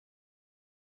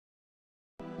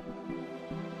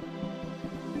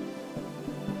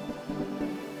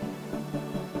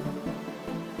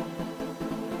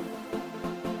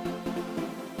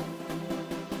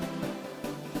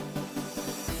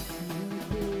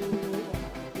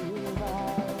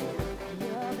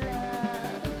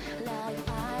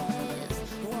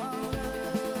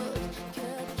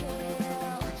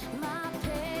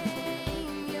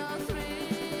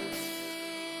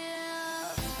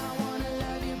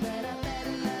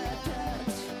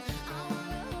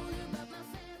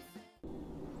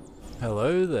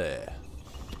Hello there.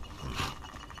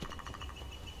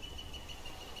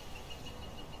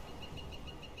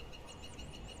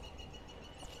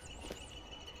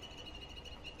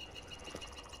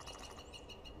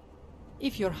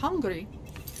 If you're hungry,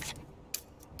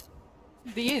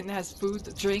 the inn has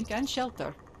food, drink, and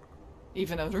shelter.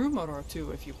 Even a rumor or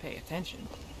two if you pay attention.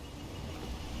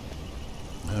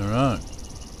 Alright.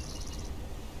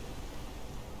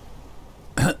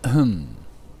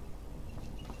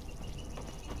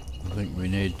 I think we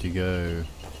need to go.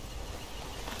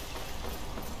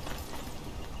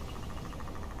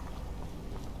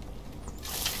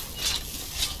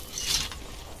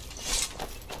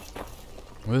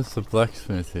 Where's the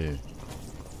blacksmith here?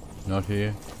 Not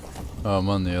here? Oh, I'm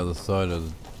on the other side of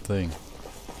the thing.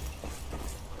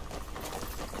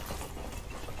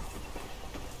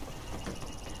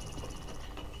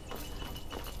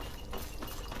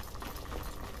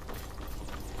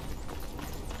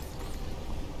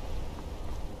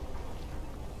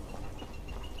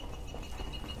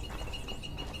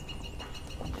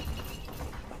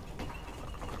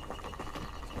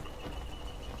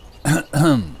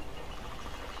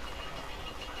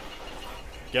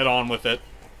 Get on with it.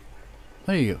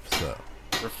 There you go, sir.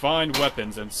 Refined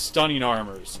weapons and stunning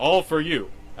armors, all for you,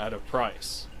 at a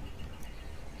price.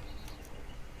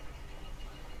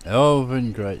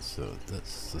 Elven greatsword.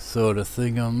 That's the sort of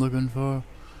thing I'm looking for.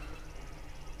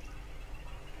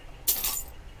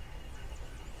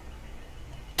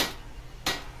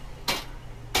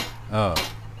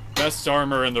 Oh. Best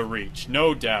armor in the Reach,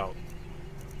 no doubt.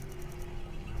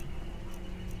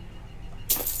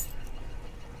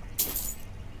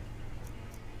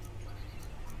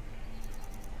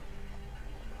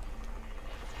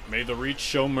 May the Reach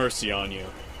show mercy on you.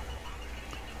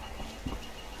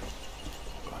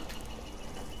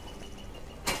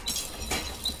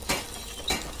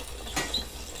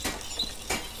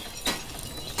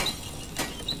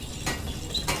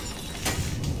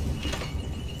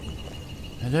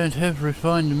 I don't have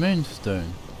refined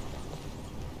moonstone.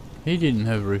 He didn't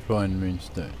have refined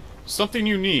moonstone. Something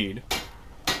you need.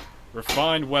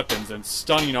 Refined weapons and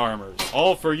stunning armors,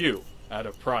 all for you, at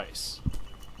a price.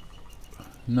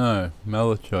 No,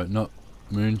 malachite, not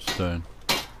moonstone.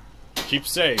 Keep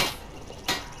safe.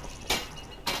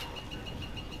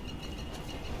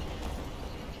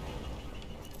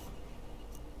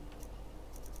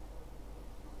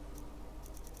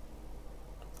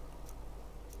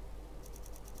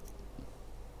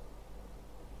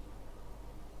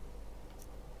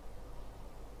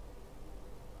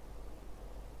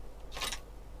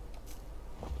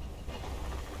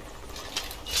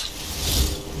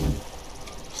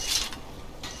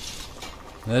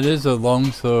 That is a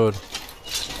long sword.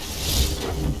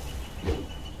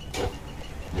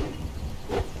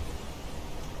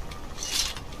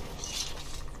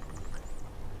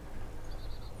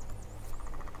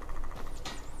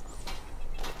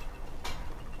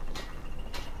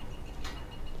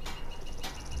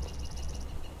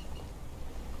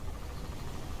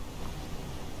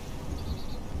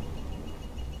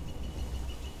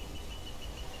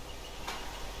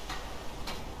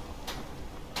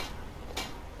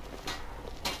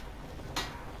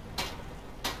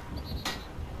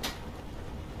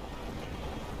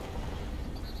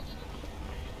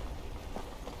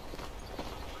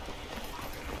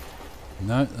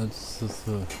 No, that's just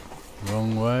the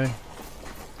wrong way.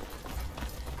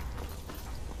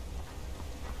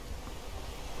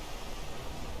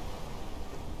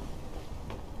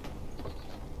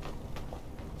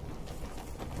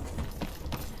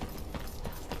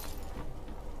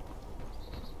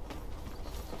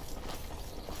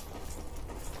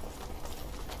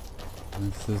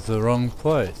 This is the wrong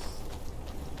place.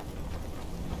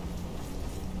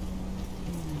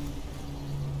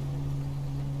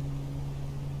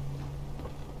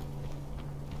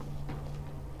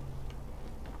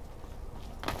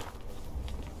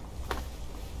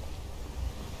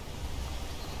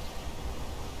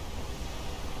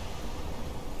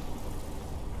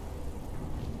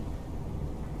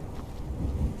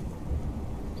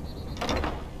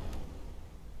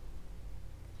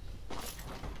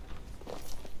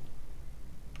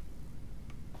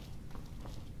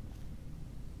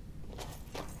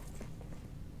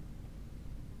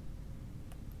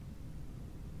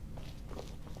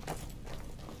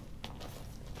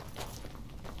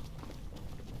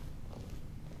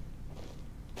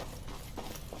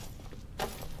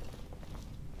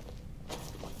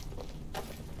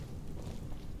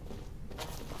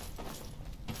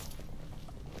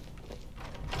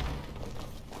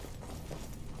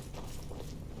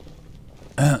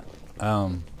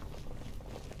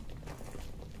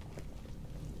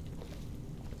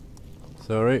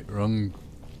 Sorry, wrong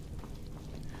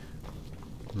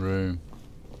room.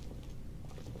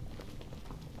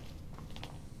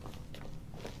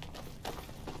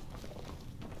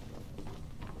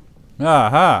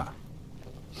 Aha!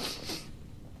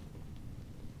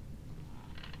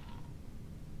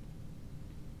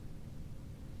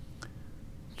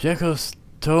 Jekyl's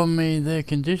told me their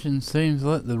condition seems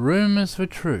like the rumors were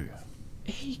true.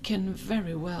 He can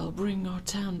very well bring our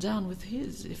town down with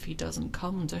his if he doesn't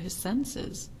come to his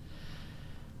senses.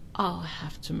 I'll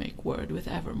have to make word with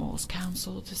Evermore's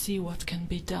council to see what can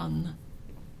be done.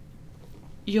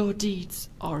 Your deeds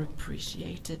are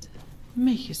appreciated.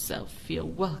 Make yourself feel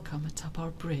welcome atop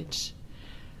our bridge.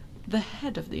 The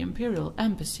head of the Imperial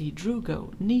Embassy,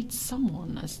 Drugo, needs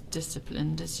someone as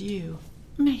disciplined as you.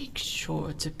 Make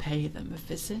sure to pay them a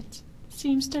visit.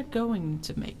 Seems they're going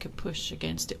to make a push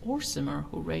against the Orsimer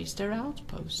who raised their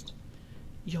outpost.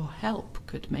 Your help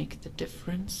could make the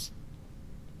difference.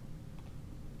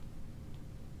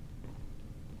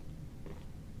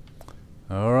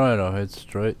 Alright, I'll head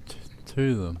straight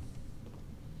to them.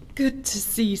 Good to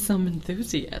see some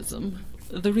enthusiasm.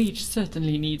 The Reach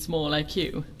certainly needs more like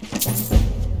you.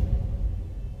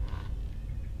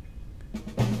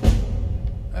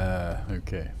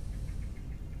 Okay.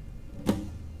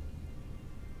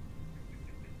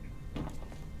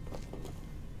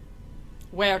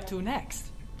 Where to next?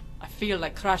 I feel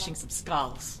like crushing some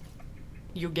skulls.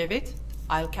 You give it,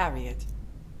 I'll carry it.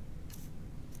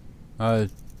 I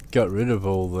got rid of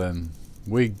all them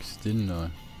wigs, didn't I?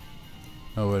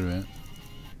 Oh, wait a minute.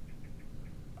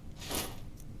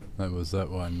 That was that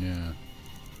one, yeah.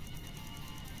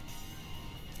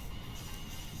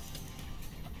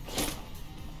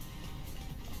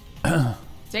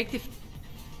 Take the...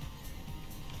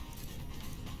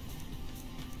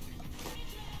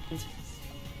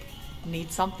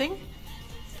 Need something?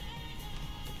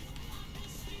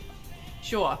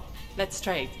 Sure, let's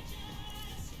trade.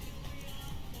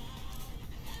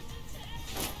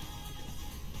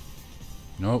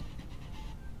 Nope.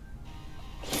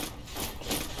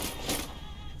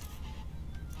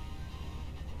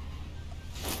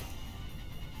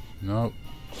 Nope.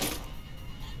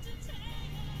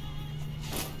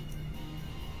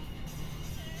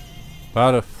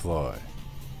 Butterfly.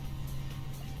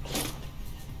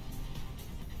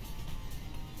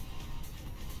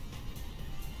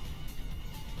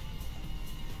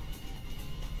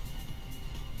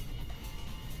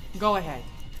 Go ahead.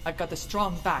 I've got a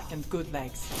strong back and good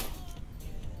legs.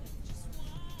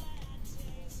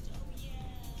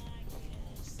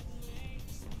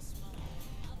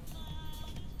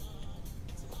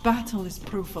 Battle is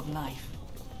proof of life.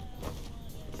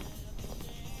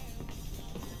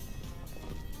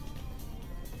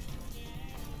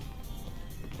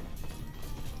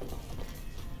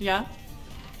 Yeah?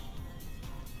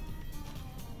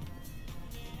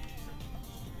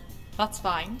 That's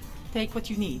fine. Take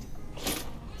what you need.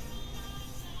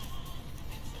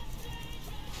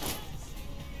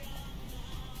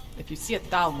 If you see a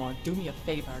Dalmor, do me a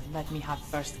favor and let me have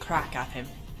first crack at him.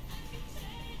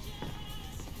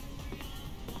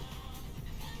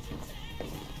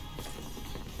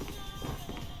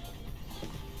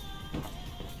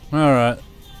 Alright.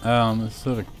 It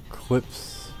sort of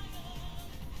clips.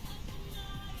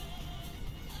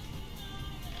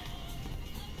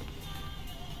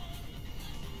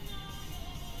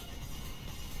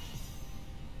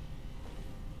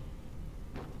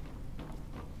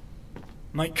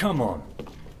 Mate, come on.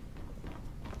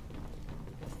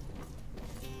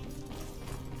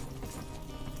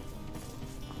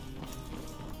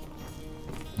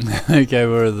 Okay,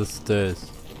 where are the stairs?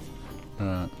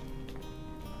 Alright.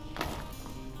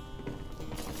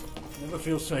 Never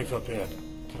feel safe up here.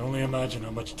 Can only imagine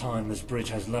how much time this bridge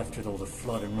has left with all the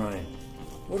flood and rain.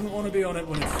 Wouldn't want to be on it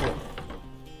when it's full.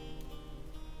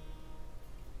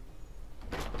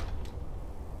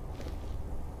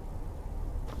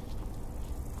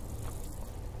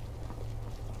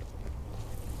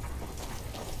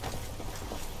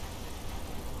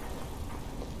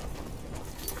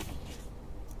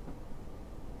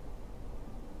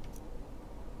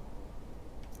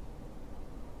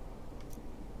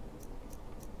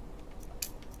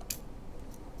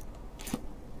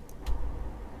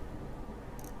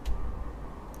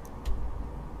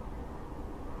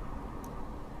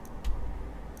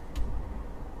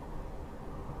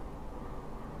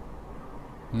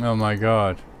 Oh my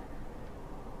god.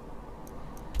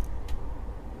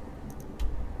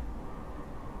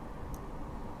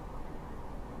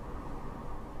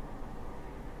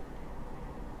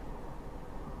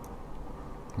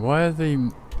 Why are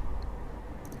the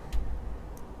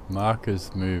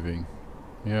markers moving?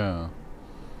 Yeah.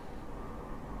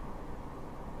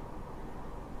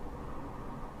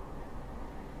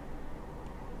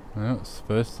 They're not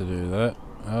supposed to do that,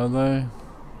 are they?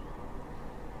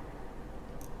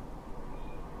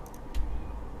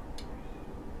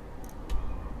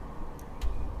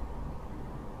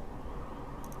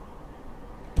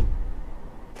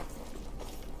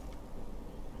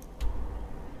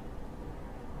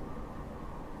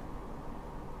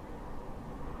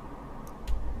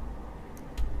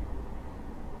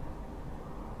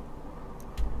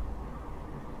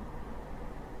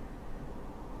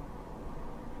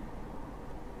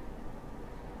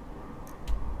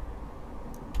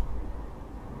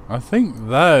 I think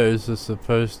those are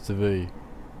supposed to be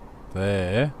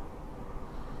there.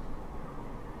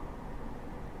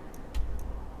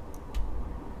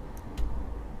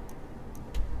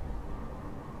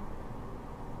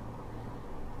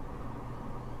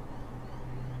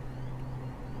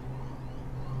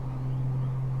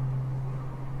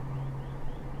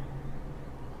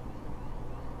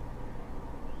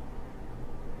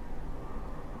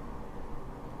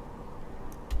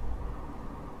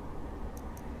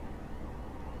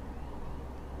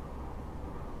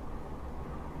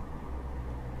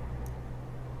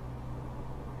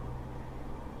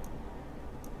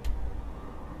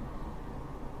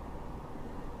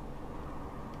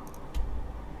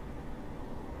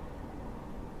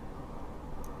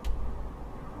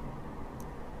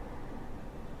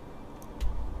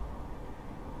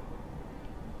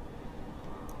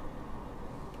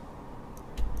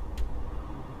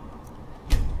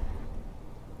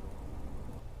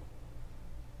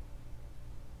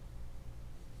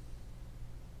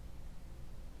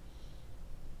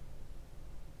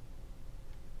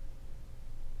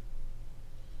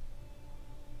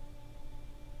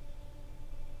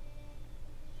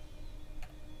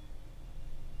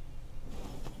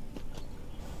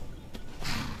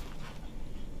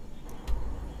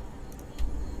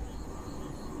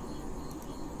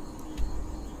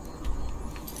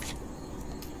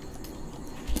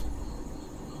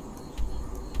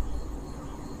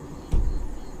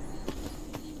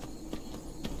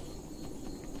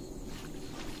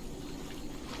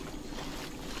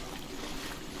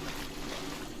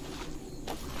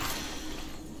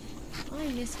 I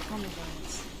missed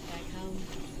pomegranates back home.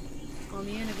 On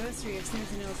the anniversary of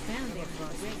Sentinel's founding, the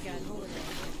Red Guard holiday,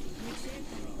 we shared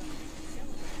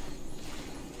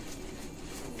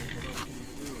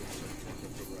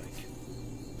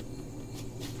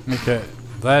pomegranates. Okay,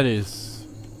 that is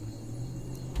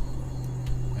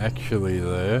actually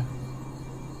there.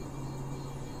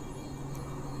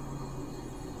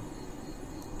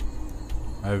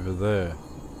 Over there.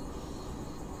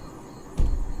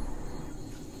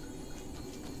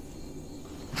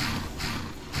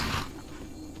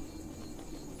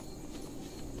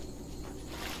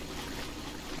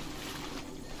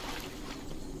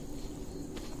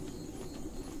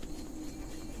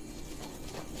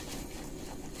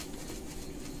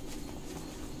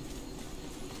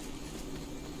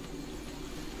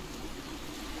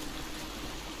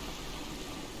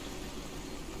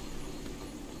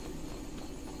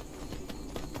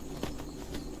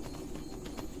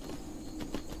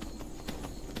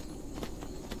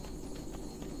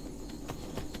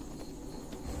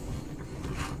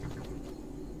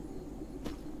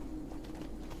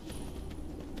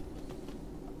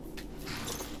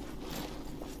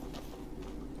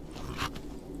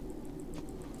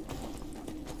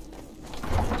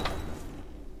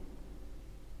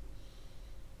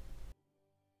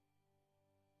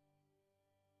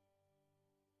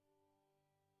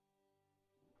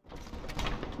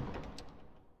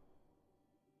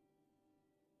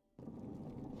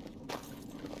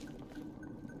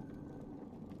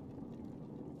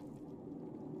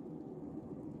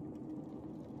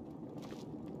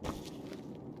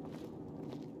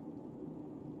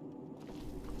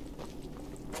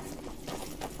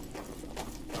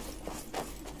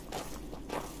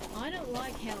 I don't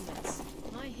like helmets.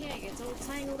 My hair gets all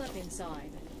tangled up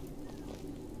inside.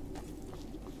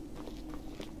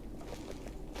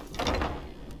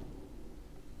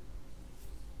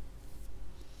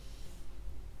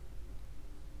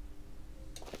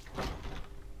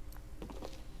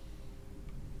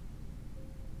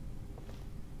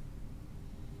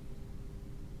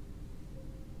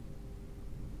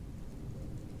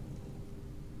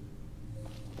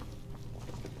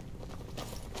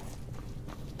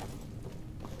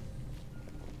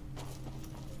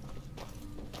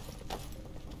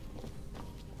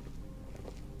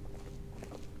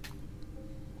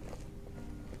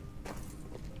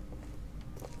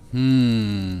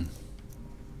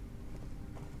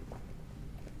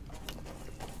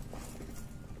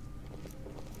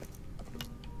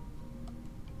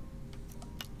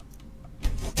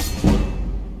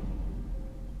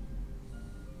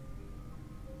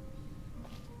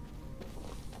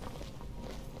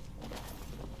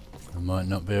 Might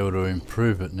not be able to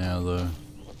improve it now though.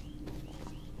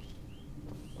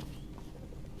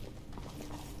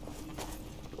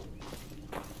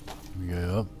 We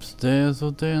go upstairs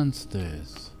or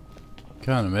downstairs?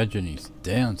 Can't imagine he's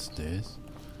downstairs.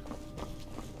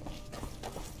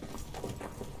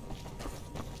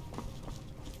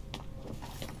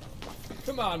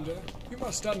 Commander, you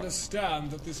must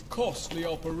understand that this costly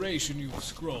operation you've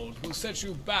scrolled will set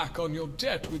you back on your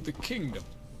debt with the kingdom.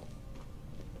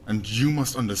 And you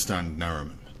must understand,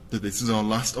 Naraman, that this is our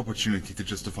last opportunity to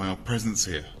justify our presence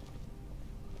here.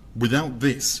 Without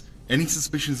this, any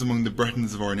suspicions among the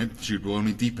Bretons of our ineptitude will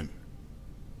only deepen.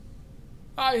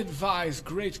 I advise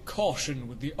great caution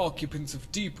with the occupants of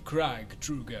Deep Crag,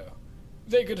 Drugo.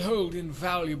 They could hold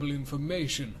invaluable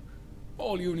information.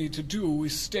 All you need to do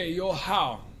is stay your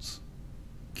hounds.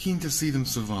 Keen to see them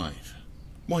survive.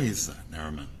 Why is that,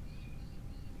 Naraman?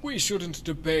 We shouldn't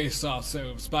debase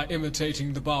ourselves by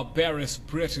imitating the barbarous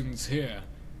Britons here.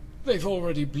 They've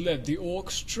already bled the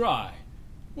orcs dry.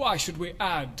 Why should we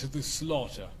add to the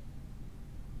slaughter?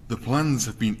 The plans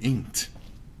have been inked.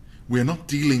 We are not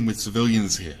dealing with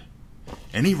civilians here.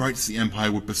 Any rights the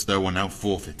Empire would bestow are now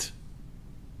forfeit.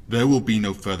 There will be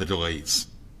no further delays.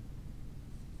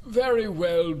 Very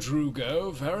well,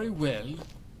 Drugo, very well.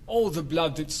 All the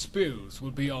blood that spills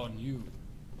will be on you.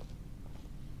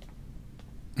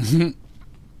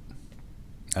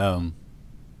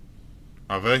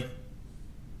 Are they?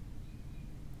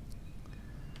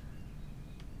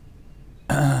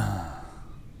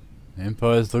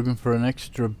 Empire's looking for an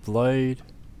extra blade.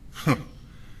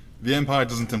 The Empire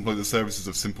doesn't employ the services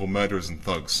of simple murderers and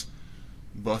thugs.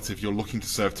 But if you're looking to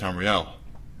serve Tamriel,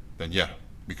 then yeah,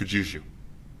 we could use you.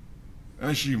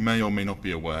 As you may or may not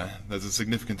be aware, there's a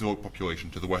significant orc population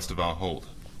to the west of our hold.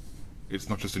 It's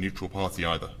not just a neutral party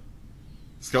either.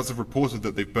 Scouts have reported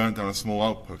that they've burnt down a small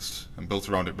outpost and built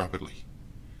around it rapidly.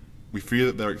 We fear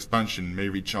that their expansion may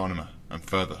reach Arnima and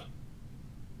further.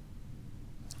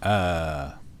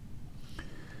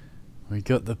 We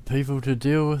got the people to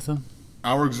deal with them?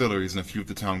 Our auxiliaries and a few of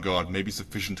the town guard may be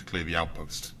sufficient to clear the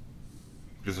outpost.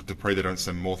 We just have to pray they don't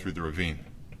send more through the ravine.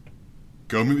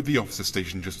 Go meet with the officer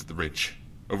station just at the ridge,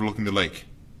 overlooking the lake.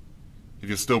 If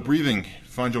you're still breathing,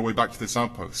 find your way back to this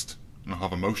outpost, and I'll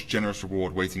have a most generous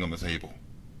reward waiting on the table.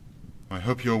 I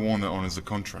hope you're one that honors the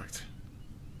contract,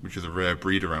 which is a rare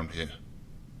breed around here.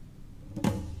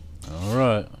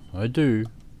 Alright, I do.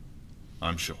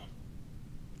 I'm sure.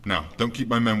 Now, don't keep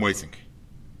my men waiting.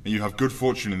 May you have good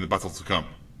fortune in the battle to come.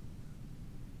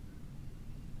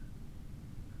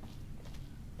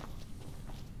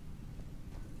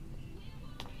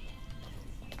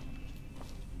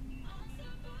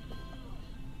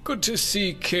 Good to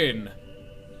see kin.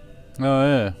 Oh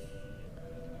yeah.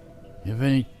 You have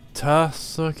any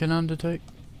tasks I can undertake?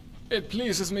 It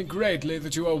pleases me greatly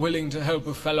that you are willing to help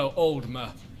a fellow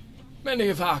Oldmer. Many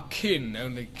of our kin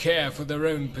only care for their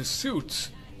own pursuits,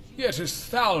 yet as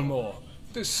Thalmor,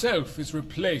 the self is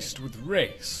replaced with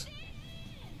race.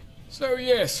 So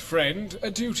yes, friend, a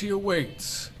duty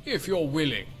awaits, if you're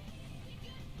willing.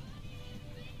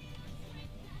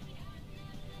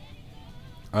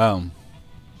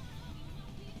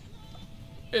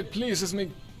 It pleases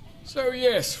me. So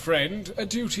yes, friend, a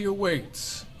duty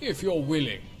awaits, if you're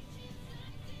willing.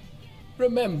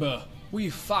 Remember, we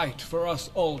fight for us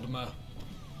Oldmer.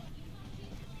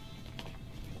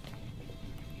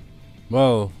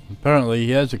 Well, apparently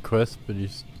he has a quest, but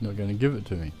he's not going to give it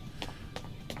to me.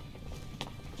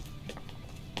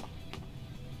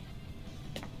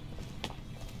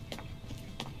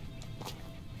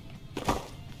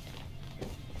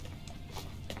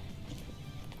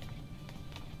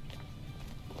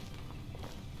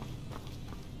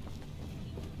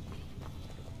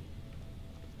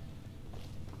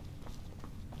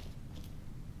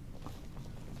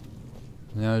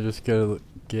 Now I just gotta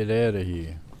get out of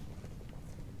here.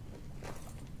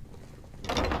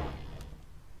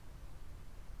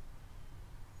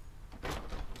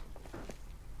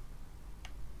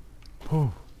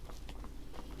 Whew.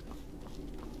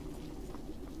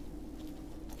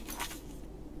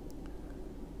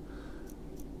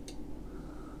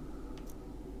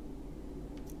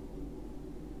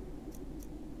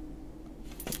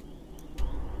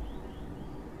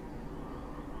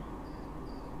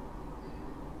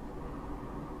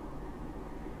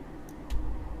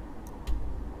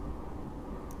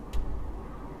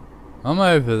 I'm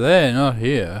over there, not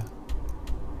here.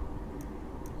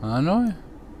 Aren't I?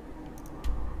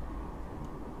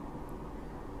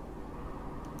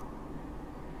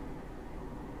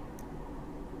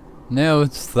 Now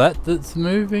it's that that's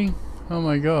moving? Oh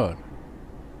my god.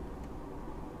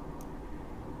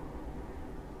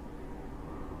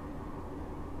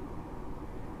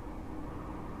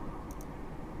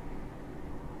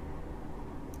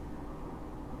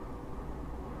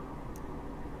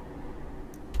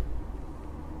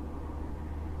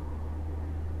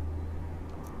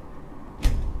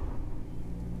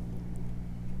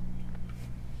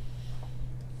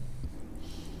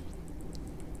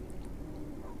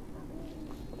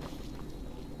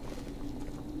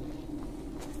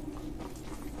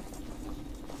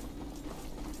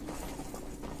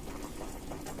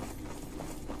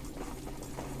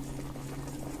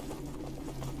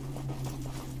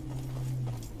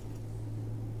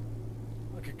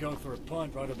 I could go for a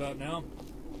pint right about now.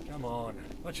 Come on,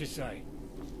 what you say?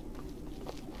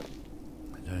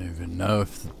 I don't even know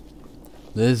if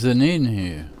there's an inn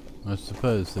here. I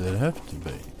suppose there'd have to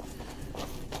be.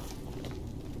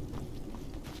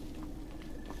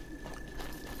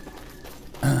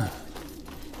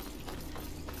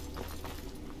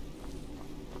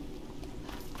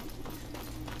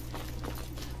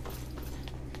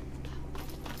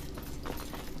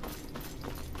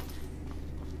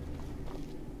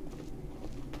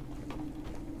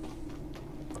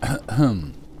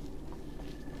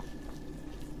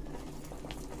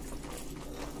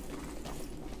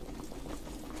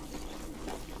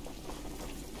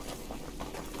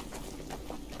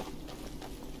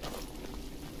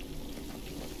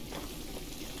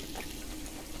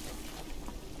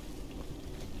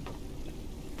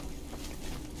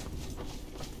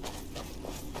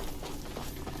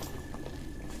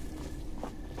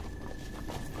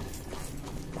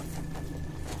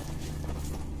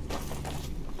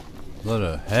 A lot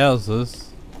of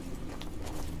houses.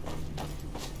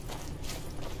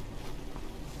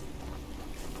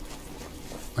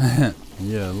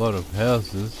 Yeah, a lot of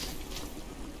houses.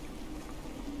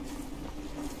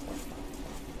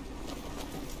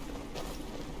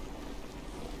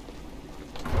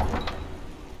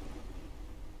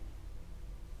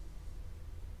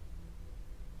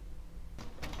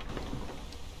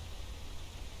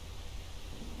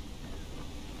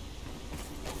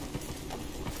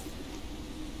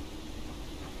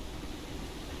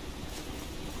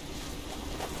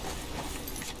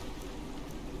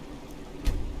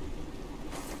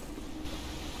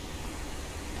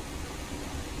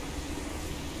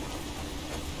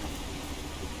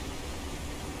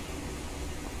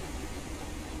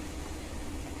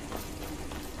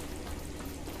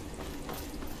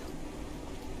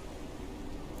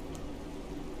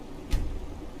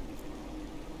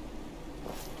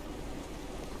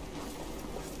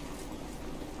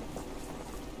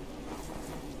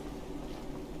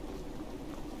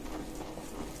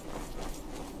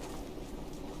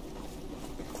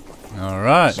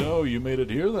 Alright. So, you made it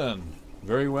here then.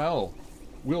 Very well.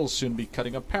 We'll soon be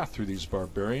cutting a path through these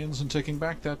barbarians and taking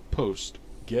back that post.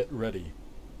 Get ready.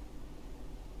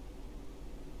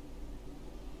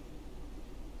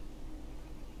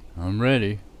 I'm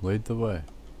ready. Lead the way.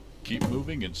 Keep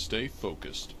moving and stay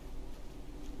focused.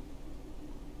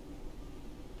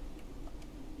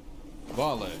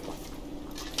 Vale.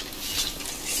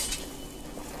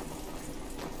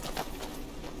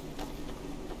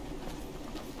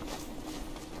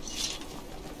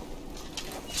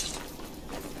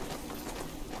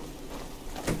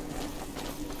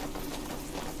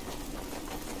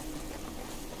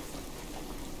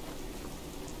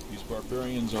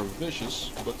 Barbarians are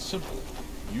vicious, but simple.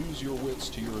 Use your wits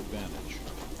to your advantage.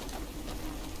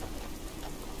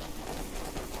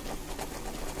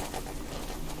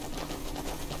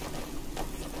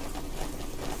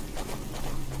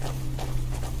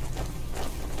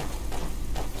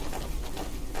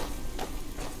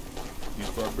 These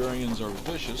barbarians are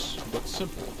vicious, but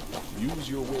simple. Use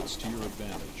your wits to your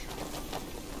advantage.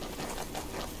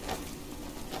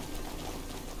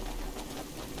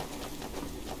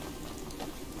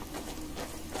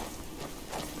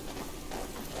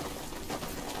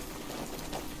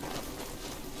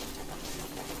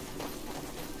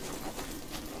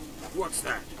 What's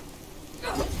that?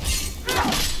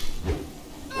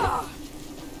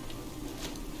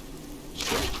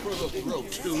 Straight for the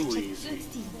throat. Too easy.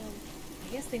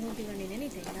 I guess they won't be learning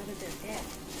anything now that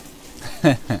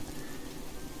they're dead.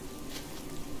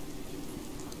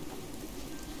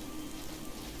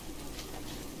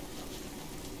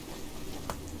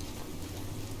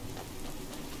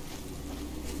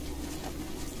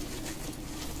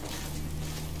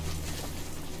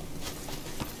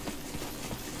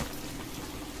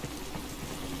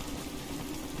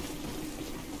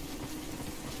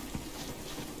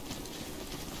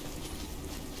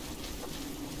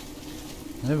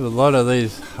 They have a lot of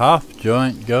these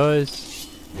half-giant guys.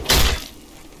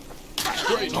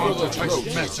 Straight for the throat.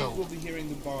 Metal. We'll be hearing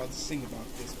the bards sing about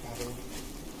this battle.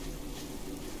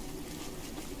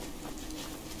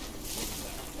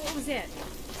 What was it?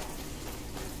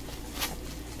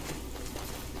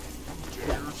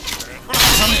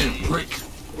 Come in, prick.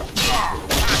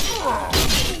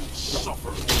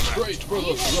 Suffer. Straight for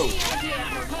the throat.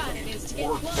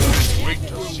 Wait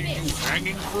to see you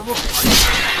hanging from a pipe.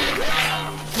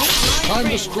 Time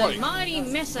to strike. Mighty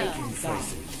messer.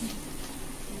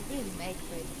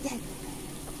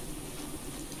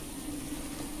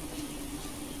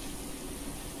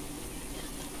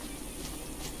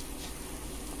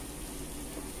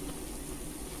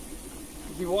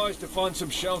 be wise to find some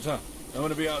shelter. I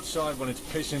want to be outside when it's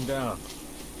pissing down.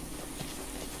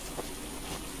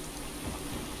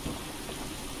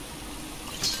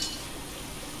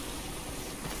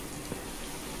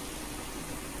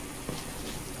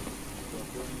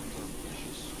 Barbarians are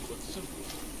vicious, but simple.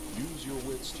 Use your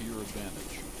wits to your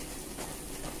advantage.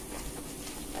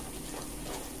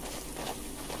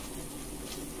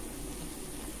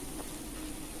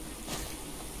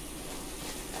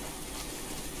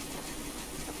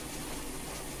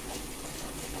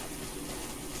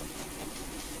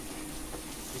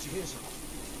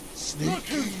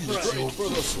 Sneaky straight for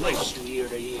the throat. Year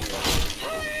to year.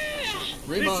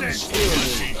 Riemann, steal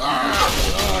me.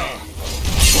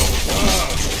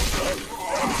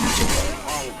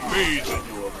 I'll bathe in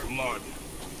your blood.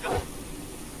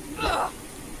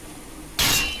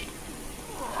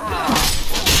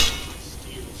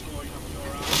 Steel's going up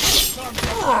your ass.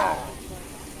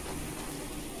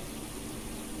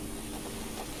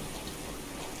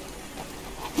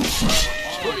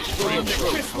 Straight from the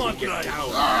throat. Kiss my blood.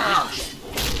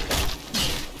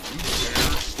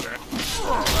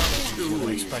 Too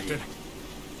expected.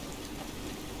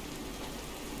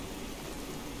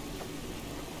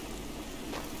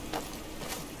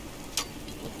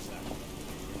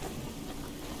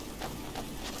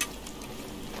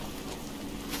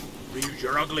 Reared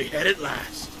your ugly head at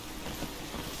last.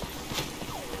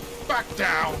 Back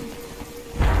down.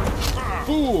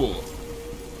 Fool!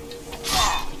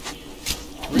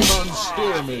 Riemann,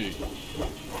 steer me.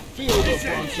 Feel the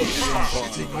brunt of the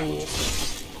Empire.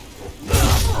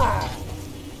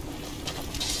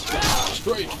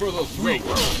 Straight for the throat.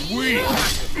 Weak.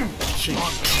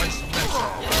 Time to kiss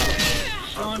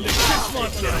my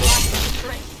blood.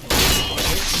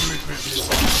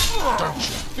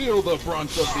 Feel the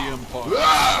brunt of the Empire.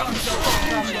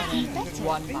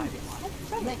 One by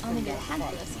one. Might only get a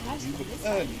handful of surprises You for look this.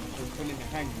 early for pulling a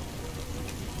hangman.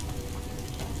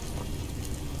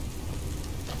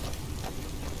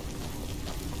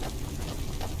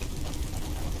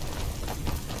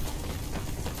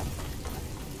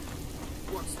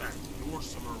 What's that?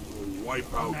 Norsemer will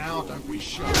wipe out. Now, don't be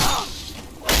shy.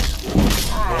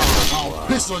 I'll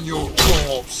piss on your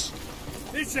corpse.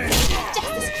 This is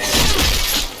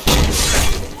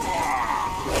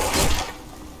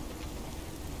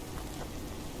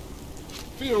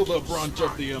Feel the brunt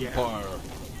of the Empire.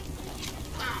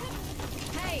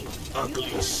 Hey!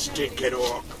 Ugly stinking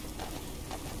orc.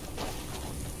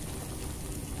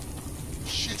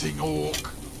 Shitting orc.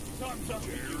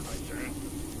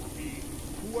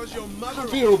 Who was your mother?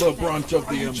 Feel the brunt of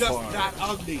the You're just Empire. that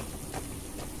ugly.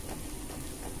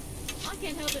 I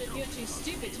can't help it if you're too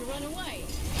stupid to run away.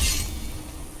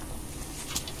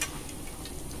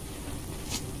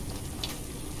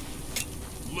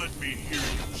 Let me hear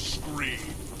you scream.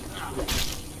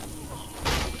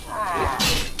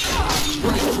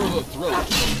 Straight for the throat.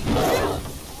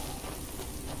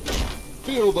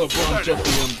 Feel the brunt of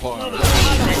the Empire.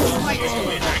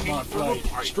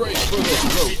 Straight for the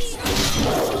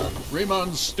throat.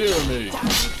 Riemann, steer me.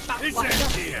 this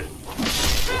is here.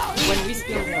 When we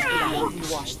spill their blood, we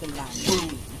wash the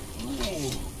land.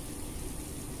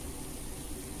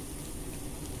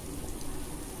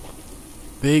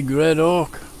 Big red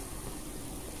orc.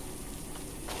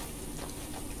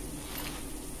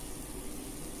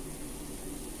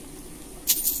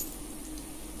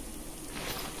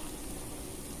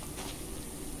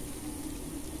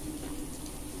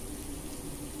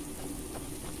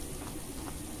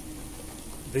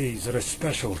 These are a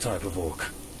special type of orc.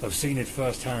 I've seen it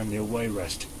firsthand near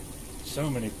Wayrest. So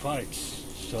many pipes,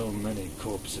 so many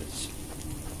corpses.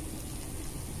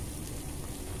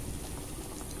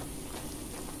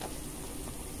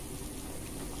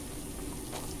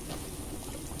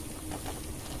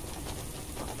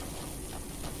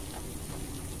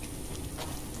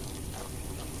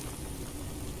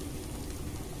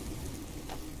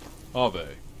 Ave.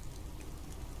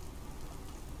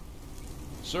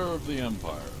 Serve the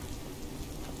Empire.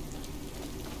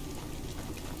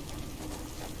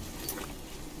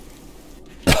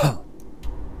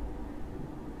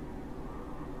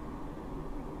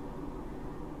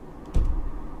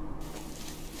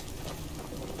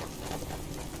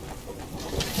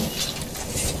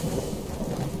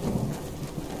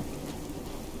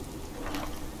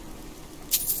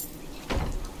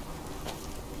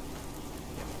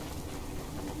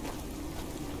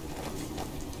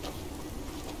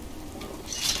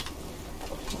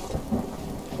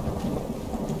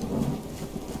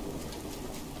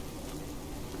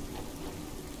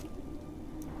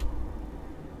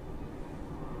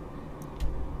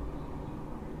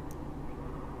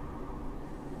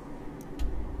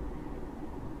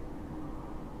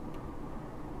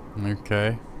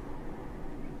 Okay.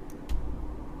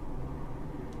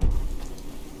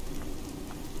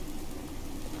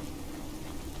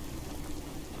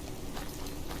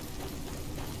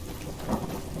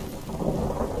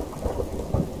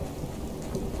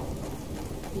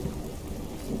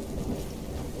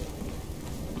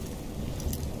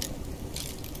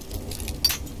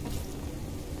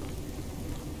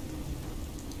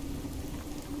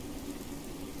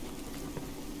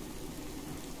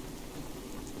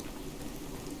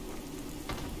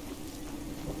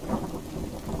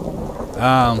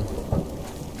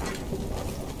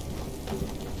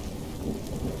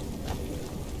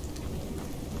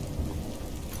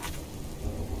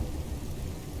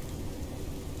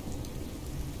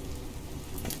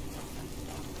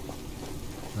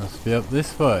 Must be up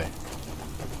this way.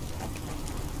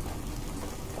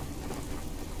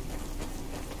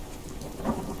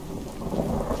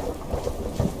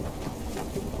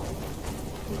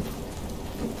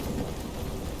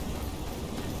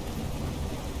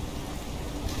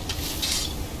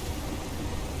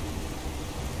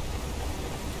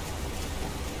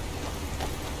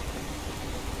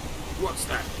 What's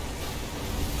that?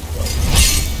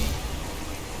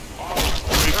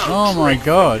 Oh my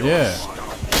god, yeah.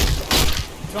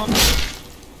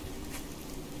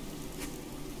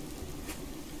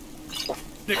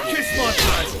 The kiss my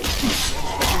face.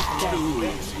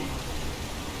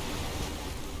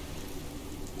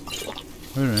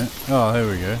 Wait a minute. Oh, here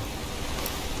we go.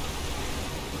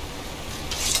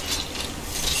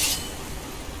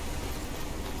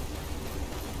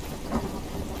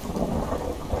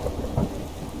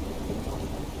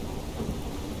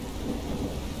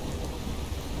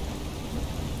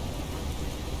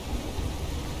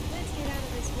 Let's get out of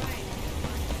this way.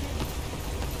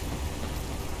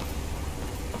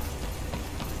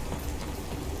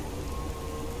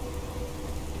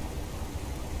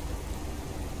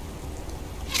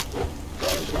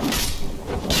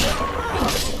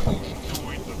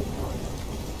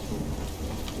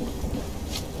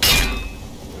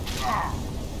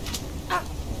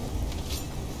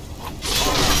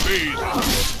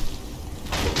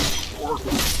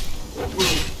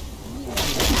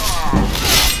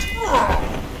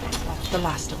 The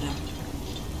last of them.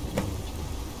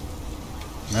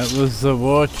 That was the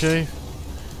war chief?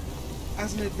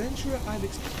 As an adventurer, I've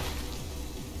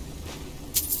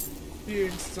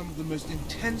experienced some of the most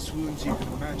intense wounds you can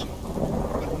imagine,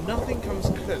 but nothing comes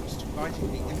close to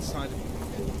biting the inside of your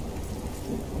head.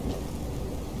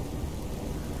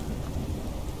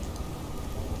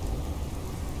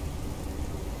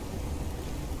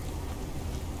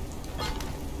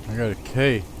 I got a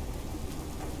key.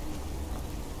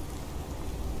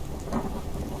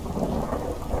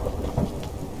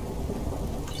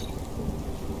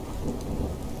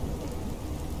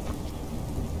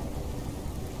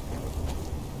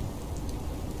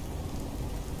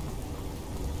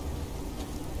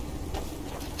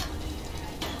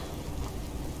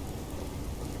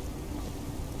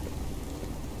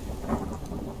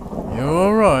 You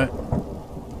alright?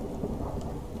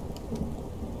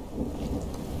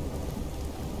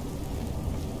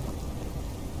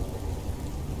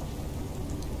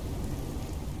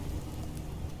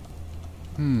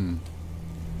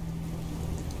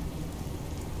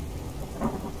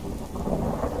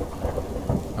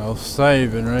 I'll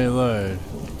save and reload.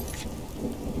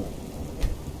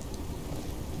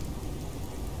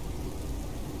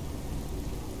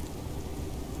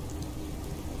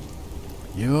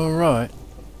 You alright?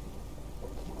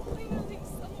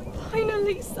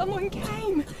 Finally, someone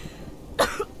came.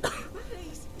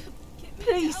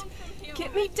 Please,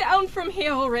 get me down from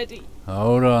here already.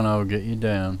 Hold on, I'll get you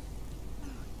down.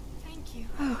 Thank you.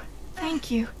 Oh,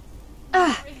 thank you.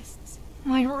 Ah,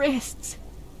 my wrists.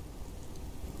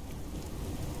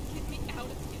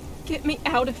 Get me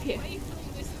out of here.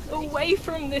 Away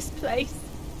from this place.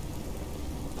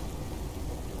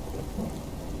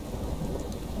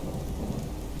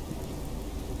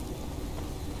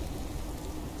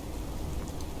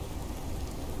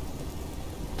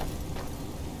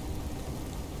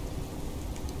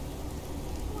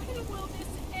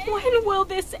 When will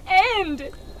this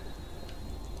end?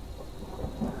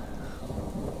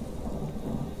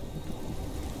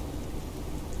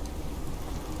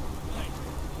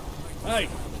 Hey,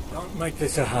 don't make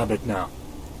this a habit now.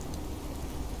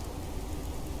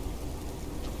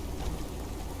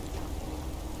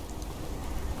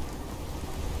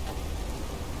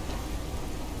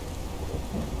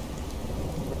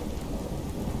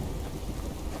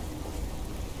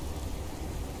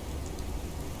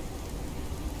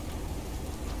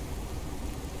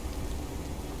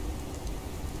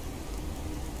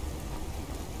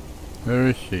 Where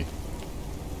is she?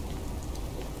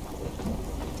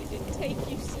 Did it take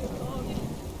you so long?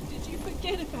 Did you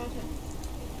forget about it?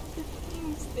 The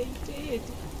things they did.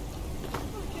 I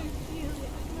can feel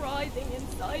it writhing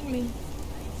inside me.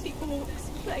 The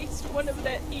orcs placed one of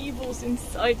their evils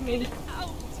inside me.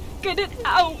 Get it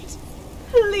out!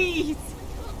 Please!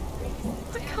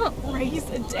 I can't raise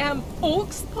a damn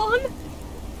orc spawn!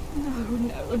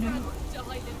 No.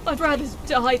 I'd rather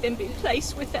die than be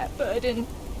placed with that burden.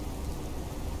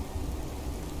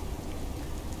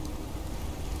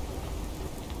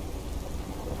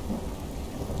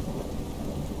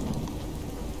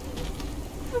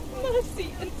 Have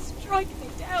mercy and strike me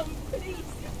down, please.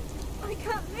 I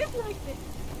can't live like this.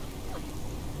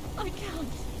 I can't.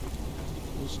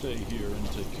 We'll stay here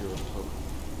and take care of Hope.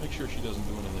 Make sure she doesn't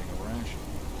do anything rash.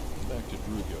 Back to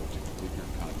Drugo to complete your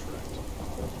contract.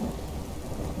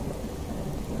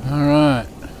 Alright.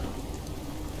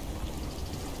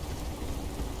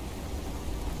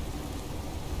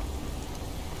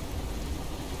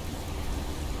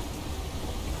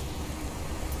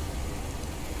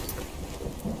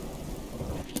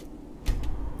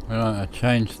 Alright, I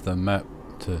changed the map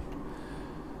to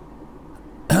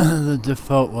the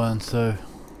default one, so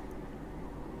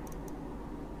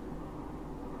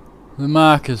the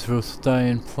markers will stay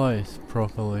in place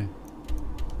properly.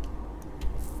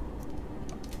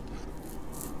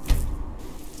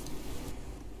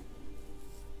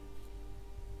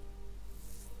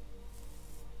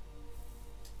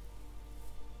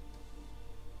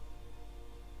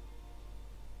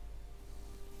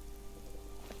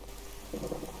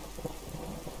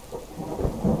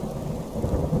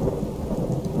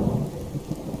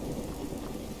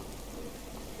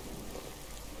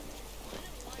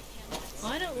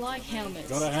 I don't like helmets.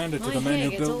 Gotta hand it to My the men hair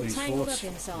who gets all built these tangled forts.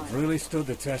 up inside. They've really stood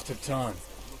the test of time.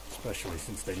 Especially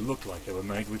since they look like they were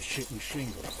made with shit and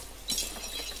shingles.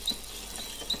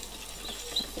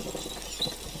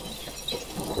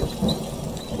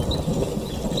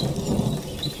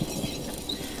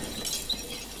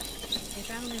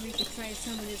 If only we could trade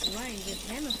some of this rain with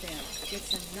Hammerfell. Get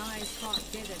some nice hot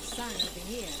desert sun over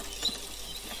here.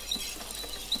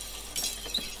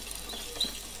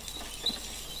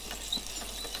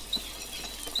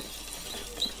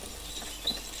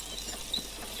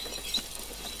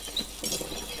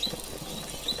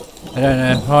 I don't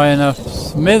have high enough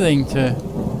smithing to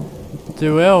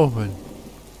do Elven.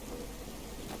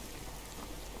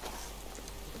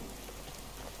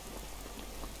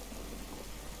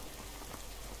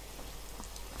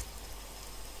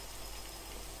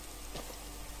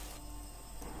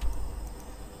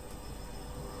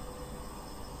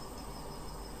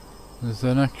 There's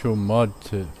an actual mod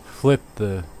to flip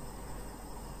the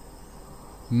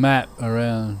map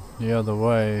around the other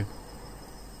way.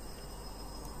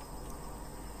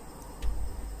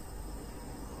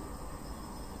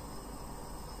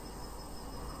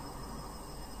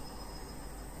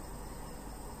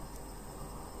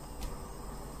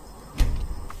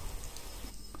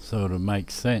 Sort of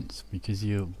makes sense because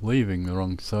you're leaving the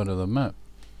wrong side of the map.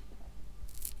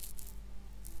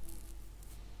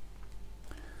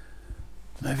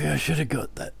 Maybe I should have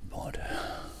got that mod.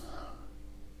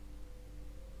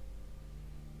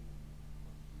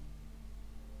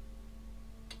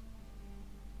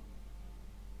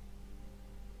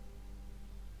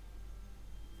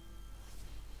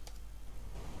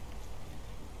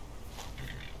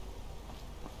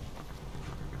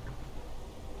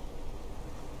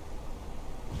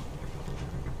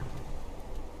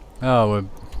 Oh, we're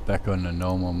back on the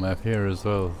normal map here as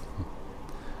well.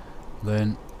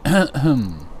 Then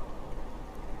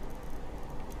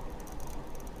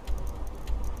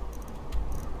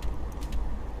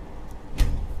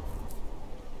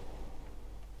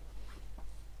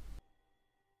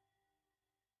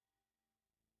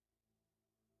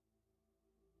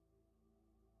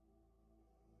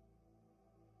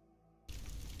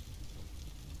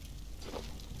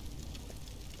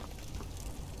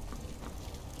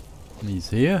he's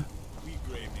here.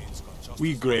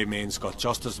 We Greymanes got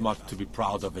just as much to be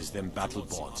proud of as them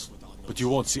battlebots, but you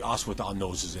won't see us with our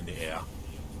noses in the air.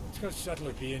 Let's go settle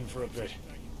at the inn for a bit.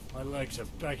 My legs are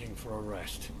begging for a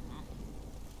rest.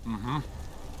 Mm-hmm.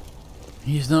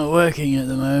 He's not working at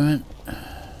the moment.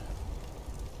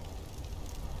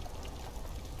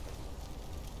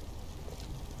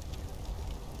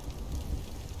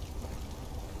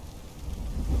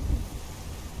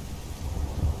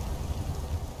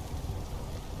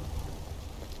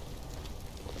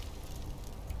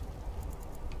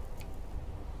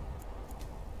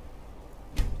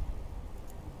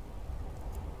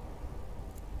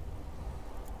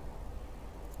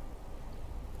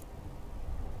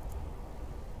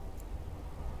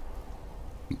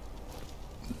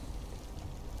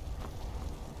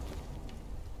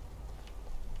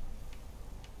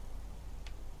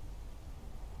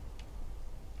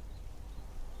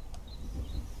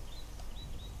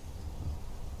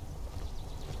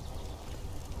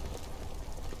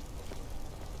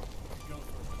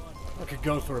 could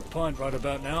go for a pint right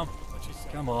about now.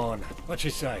 Come on, what you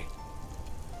say?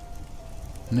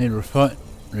 Need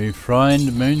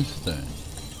refined moonstone.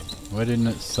 Why didn't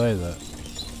it say that?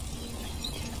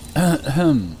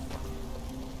 Ahem.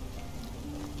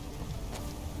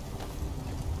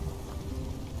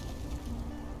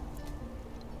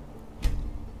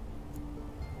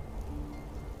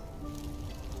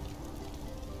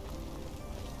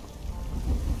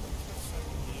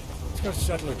 Let's go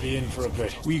settle at the inn for a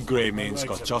bit. We Greymane's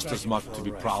got just as much to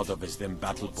be proud of as them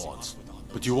battlebots.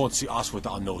 But you won't see us with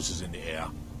our noses in the air.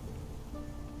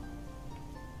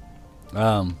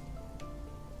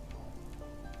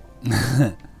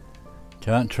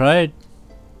 Can't trade.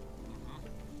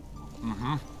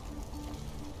 Mm-hmm.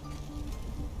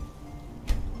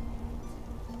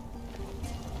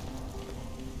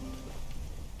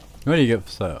 What do you get for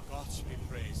sale? Gods be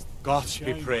praised. Gods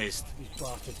be praised. These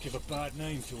bastards give a bad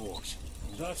name to orcs.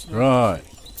 That's not Right.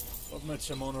 easy. I've met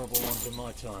some honourable ones in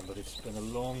my time, but it's been a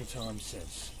long time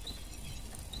since.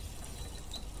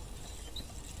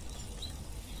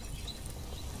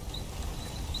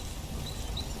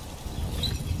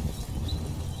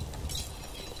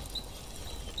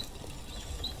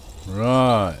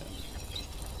 Right.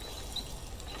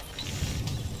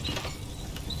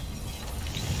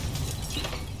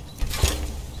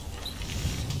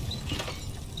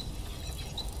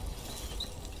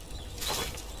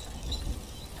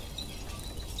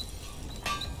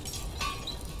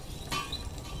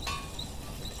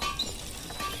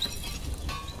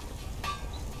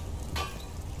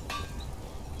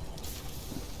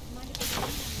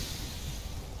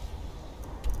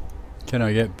 Can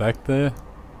I get back there?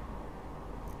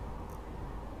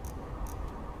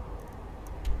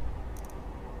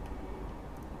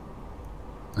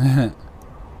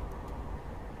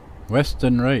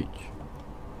 Western Reach.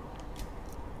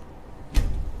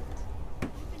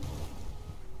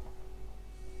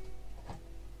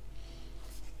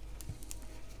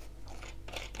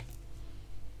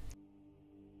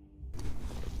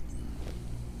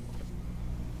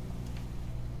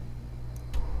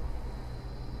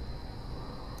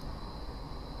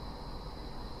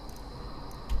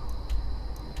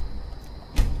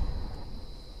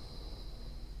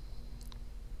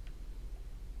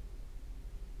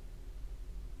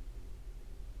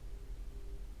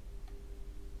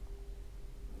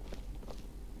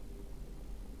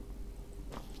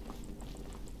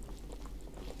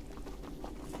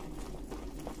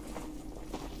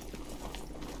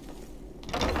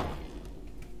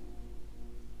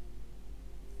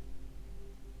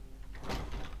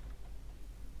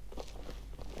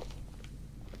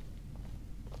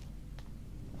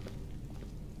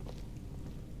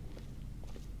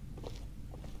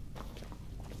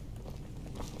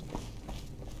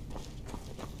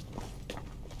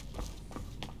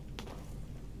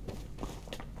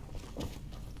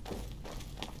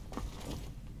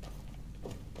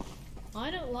 I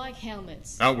don't like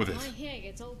helmets. Out with it. My hair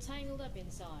gets all tangled up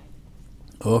inside.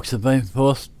 Orcs have been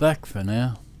forced back for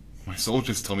now. My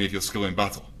soldiers tell me of your skill in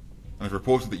battle, and have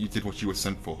reported that you did what you were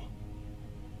sent for.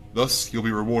 Thus, you'll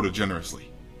be rewarded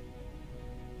generously.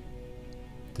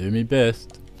 Do me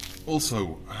best.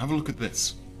 Also, have a look at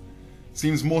this.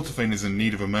 Seems Mortafane is in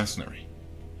need of a mercenary.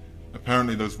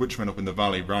 Apparently those witchmen up in the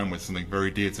valley ran with something very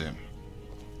dear to him.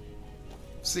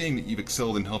 Seeing that you've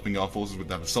excelled in helping our forces with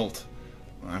that assault,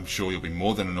 I'm sure you'll be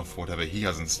more than enough for whatever he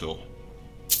has in store.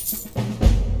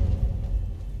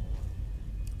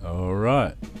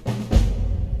 Alright.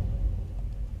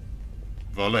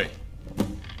 Valet.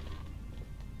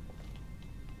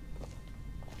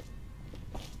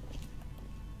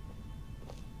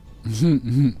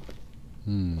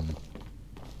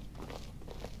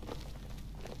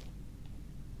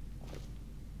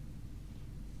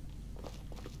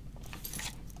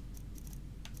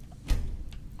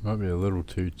 Might be a little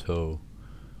too tall.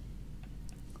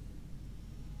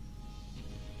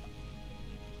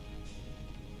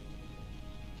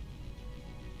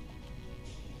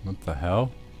 What the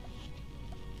hell?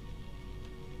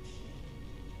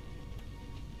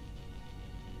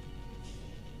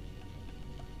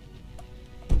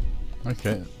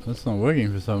 Okay, that's not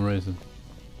working for some reason.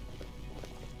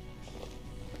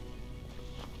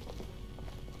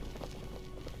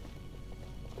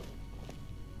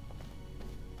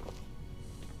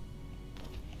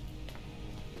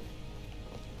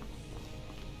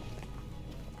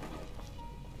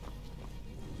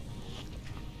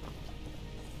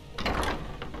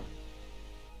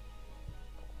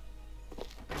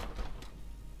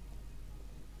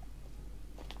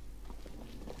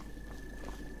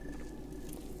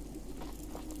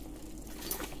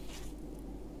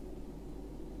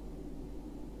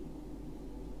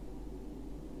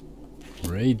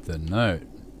 Read the note.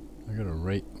 I gotta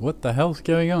read. What the hell's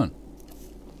going on?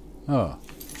 Oh.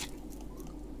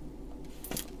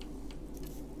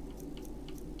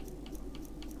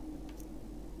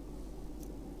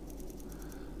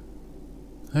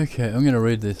 Okay, I'm gonna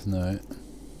read this note.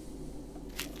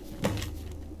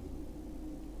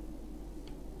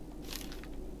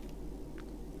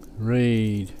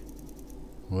 Read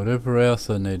whatever else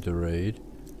I need to read.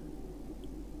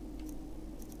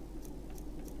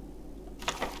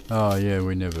 Oh yeah,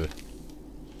 we never.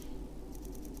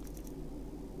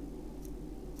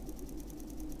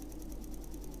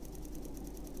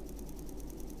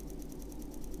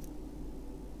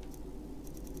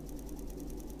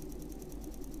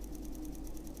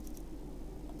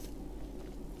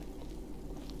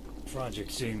 Tragic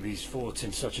seeing these forts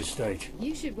in such a state.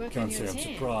 You should work Can't on your say I'm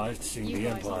tan. surprised seeing You the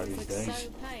guys Empire always these look days. so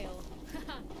pale.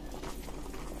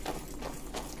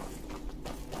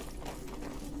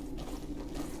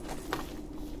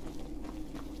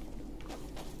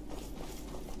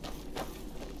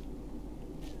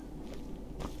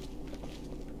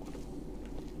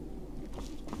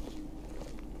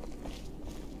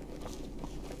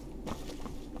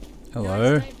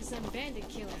 Hello. Nice day for some bandit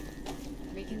killing.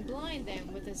 We can blind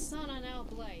them with the sun on our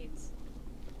blades.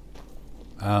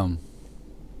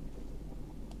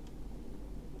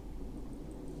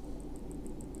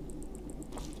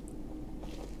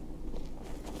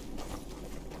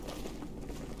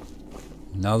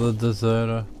 Another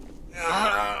deserter.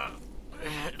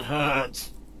 It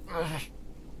hurts.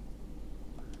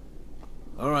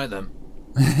 Alright then.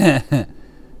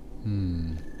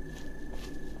 Hmm.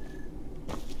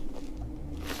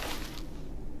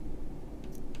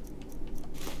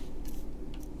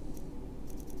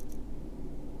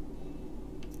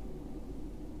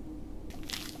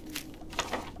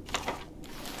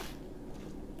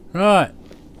 Right,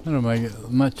 that'll make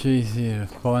it much easier to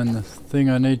find the thing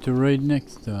I need to read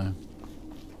next time.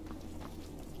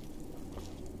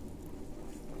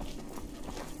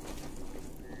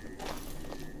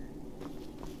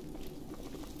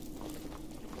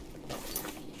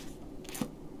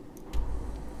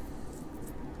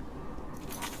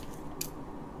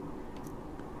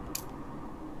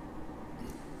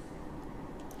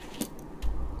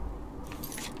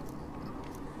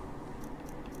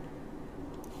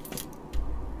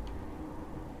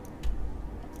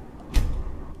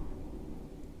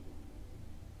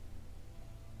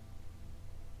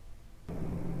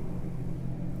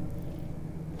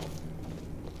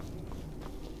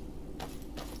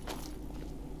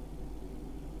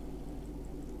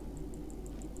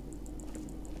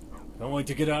 Can't wait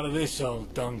to get out of this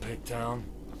old dung pit town.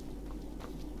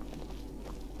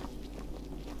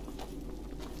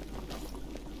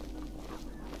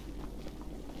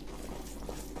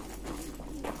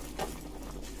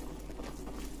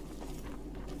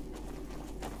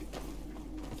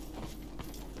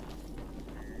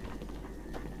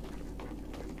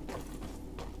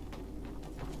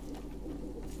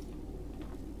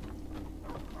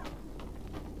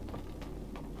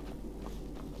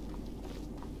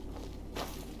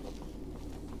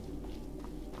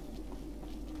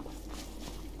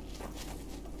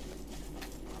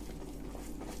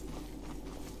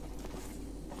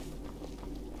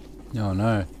 Oh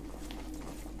no.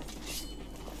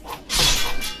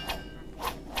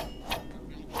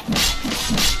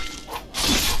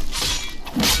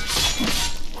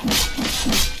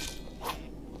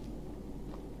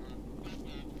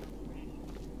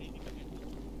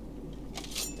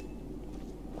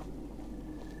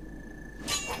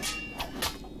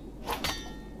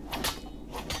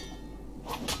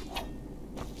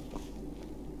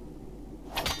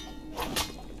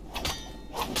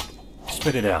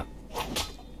 Spit it out.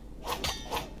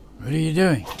 What are you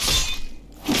doing?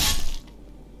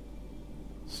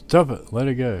 Stop it, let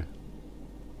it go.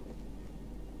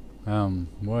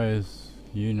 Why is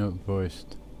you not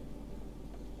voiced?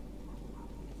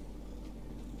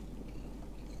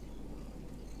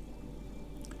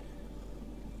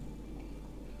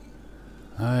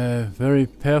 I have very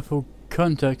powerful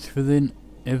contacts within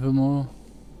Evermore.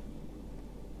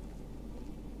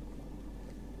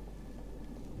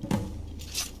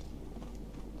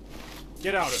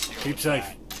 Get out of here. Keep safe.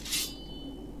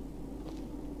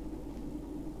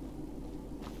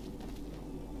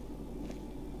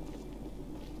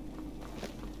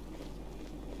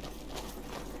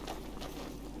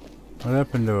 What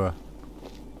happened to her?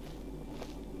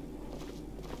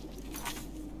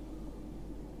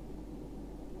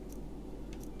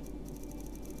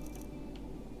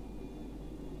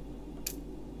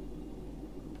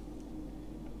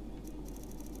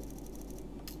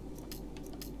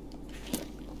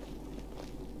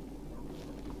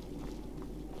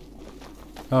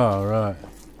 Oh, right.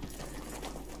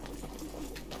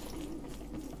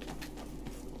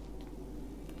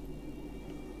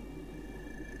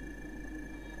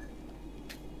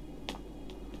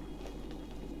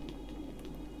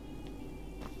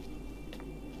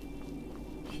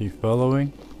 She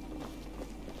following?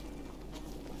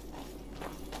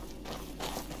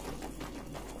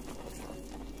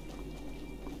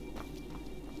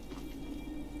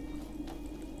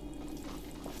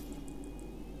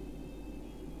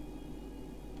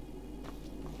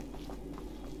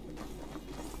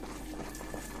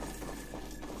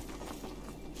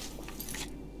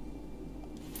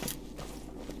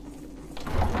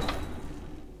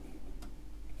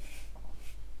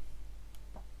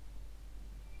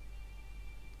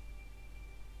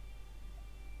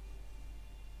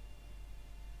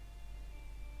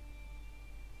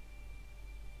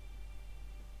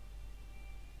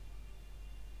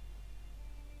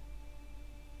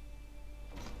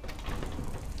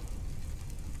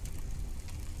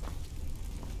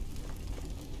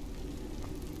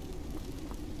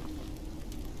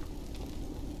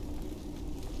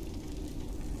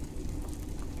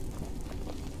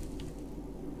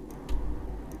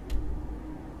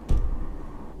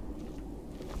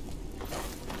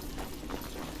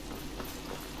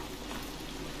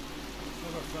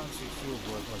 Fancy field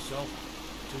work myself.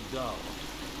 Too dull.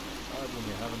 When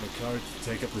you haven't the courage to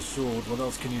take up the sword, what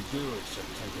else can you do except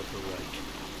take up the rake?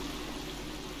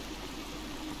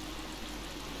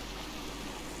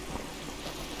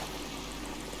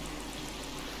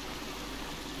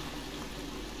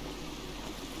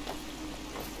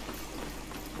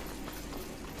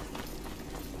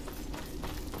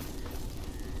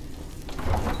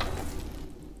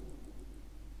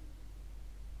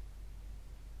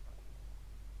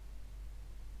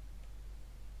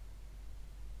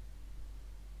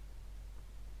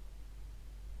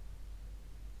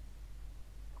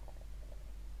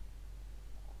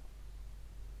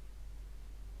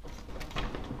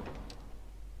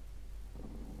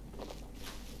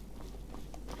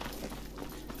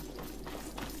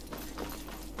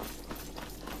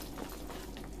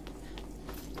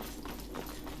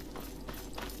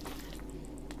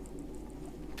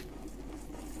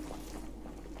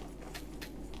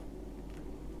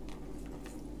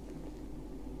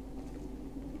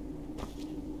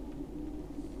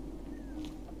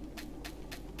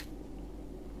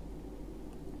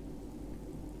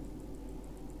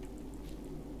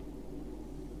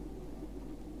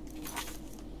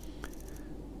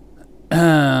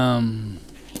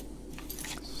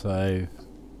 Save.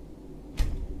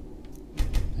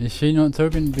 Is she not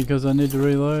talking because I need to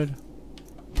reload?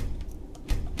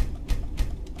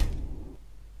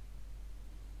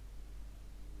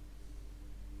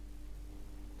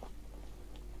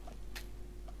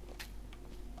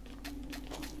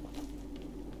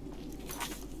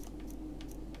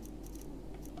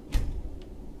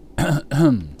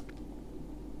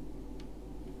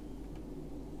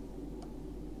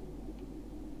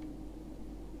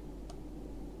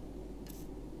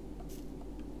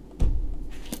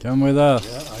 Come with us.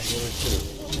 Yeah, I hear it too.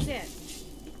 What was it?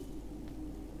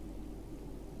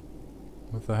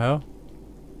 What the hell?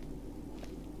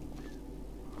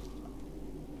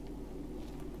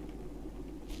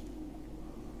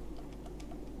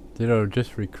 Did I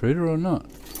just recruit her or not?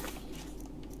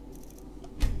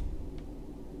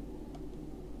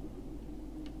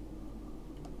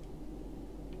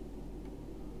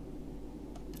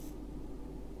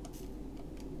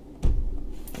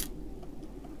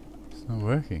 It's not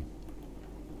working.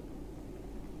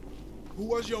 Who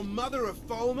was your mother, a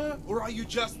Falmer? Or are you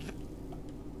just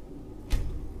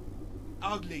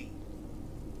ugly?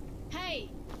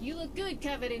 Hey, you look good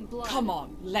covered in blood. Come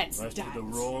on, let's Left with dance. the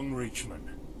wrong Reachman.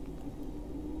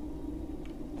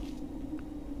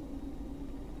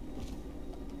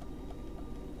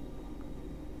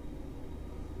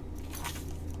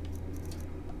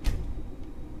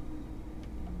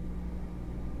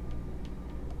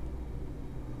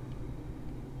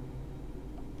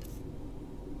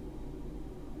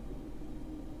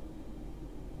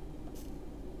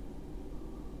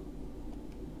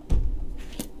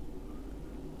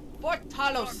 What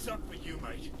Talos? Time's up for you,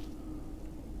 mate.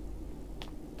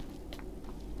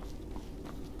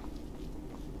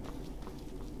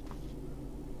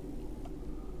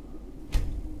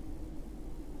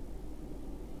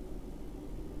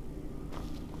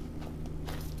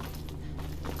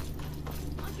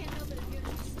 I can't help it if you're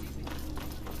too stupid.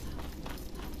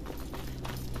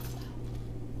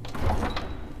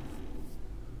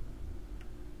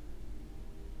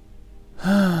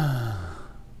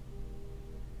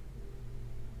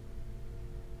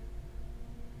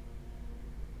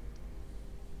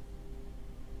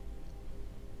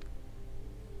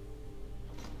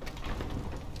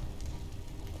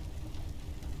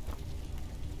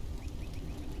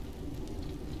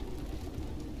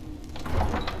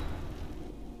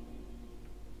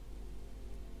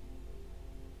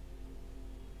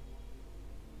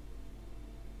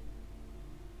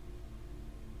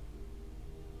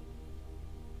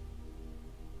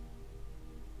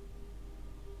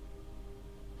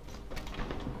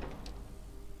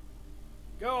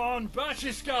 Go on, bash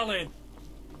your skull in!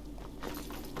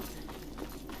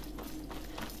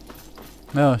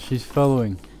 Oh, she's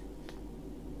following.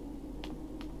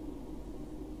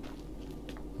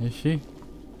 Is she?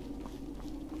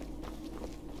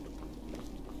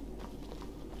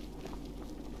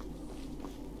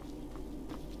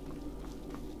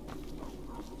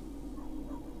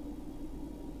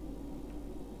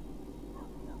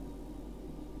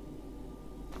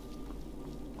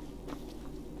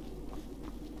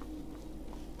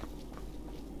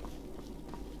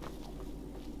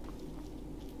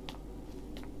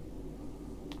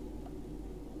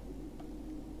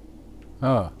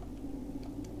 Oh.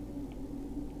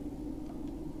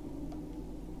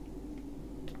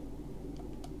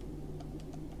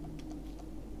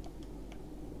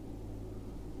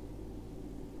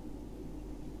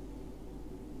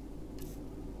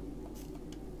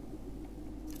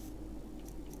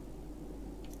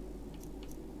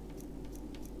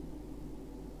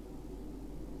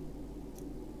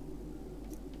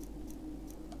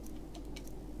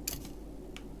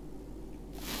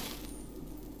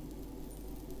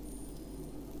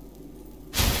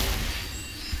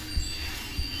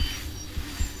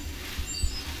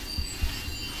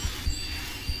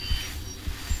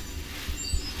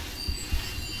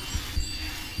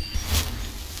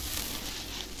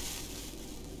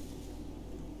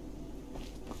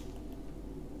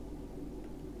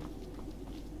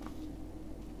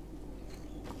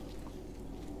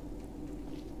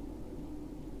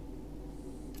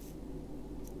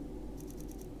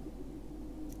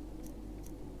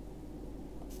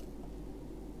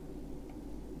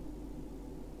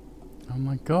 Oh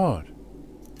my god.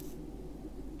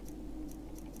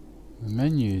 The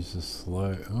menus are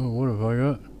slow. Oh, what have I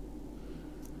got?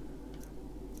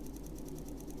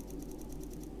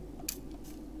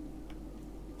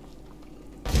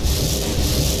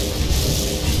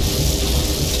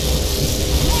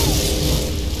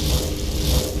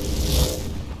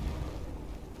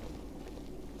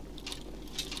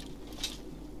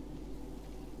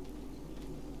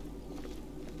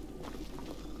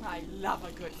 I love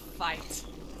a good fight.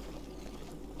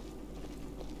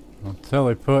 I'll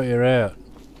teleport you out.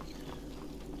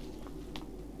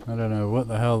 I don't know what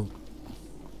the hell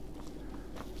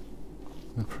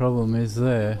the problem is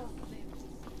there.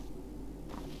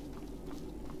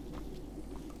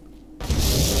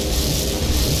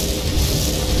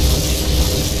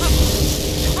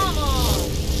 Come on!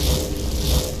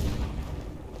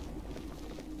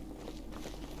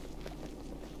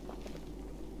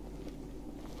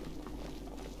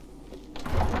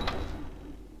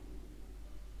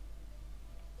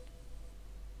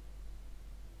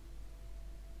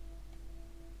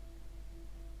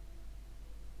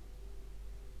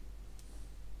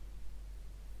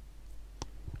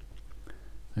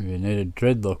 Maybe I need a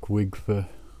dreadlock wig for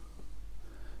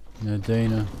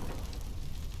Nadina.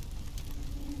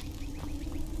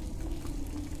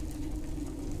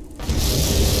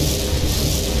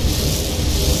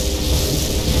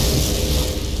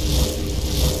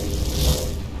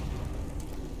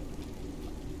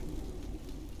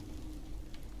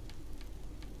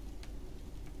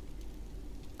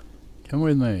 Come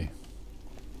with me.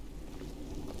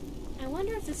 I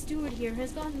wonder if the steward here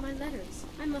has gotten my letters.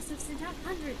 I must have sent out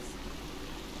hundreds.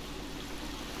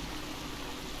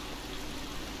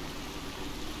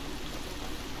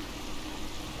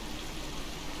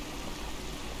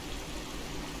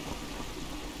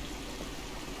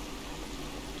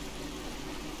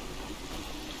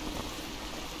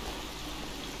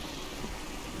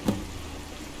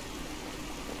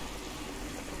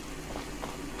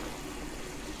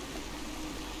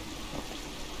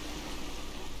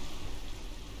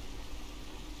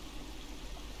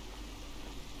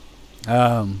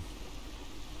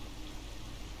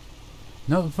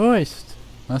 Not voiced.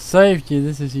 I saved you.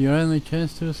 This is your only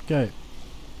chance to escape.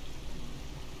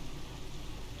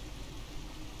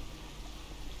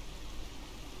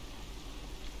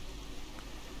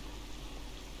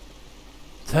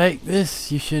 Take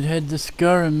this. You should head to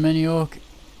Skyrim. Many orc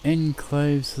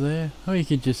enclaves there. Or you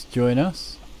could just join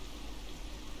us.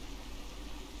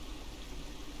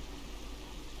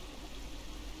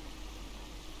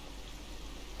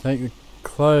 Take the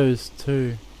clothes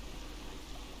too.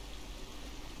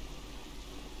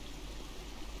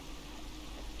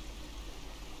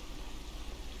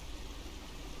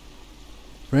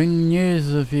 Bring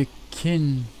news of your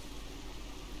kin.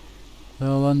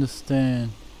 They'll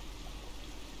understand.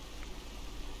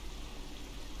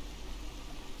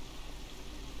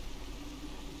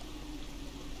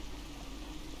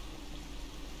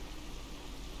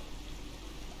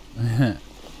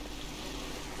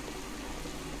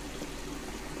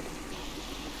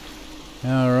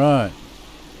 Alright.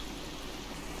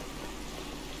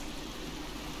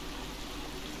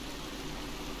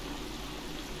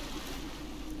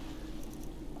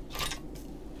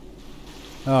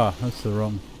 Ah, that's the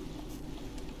wrong.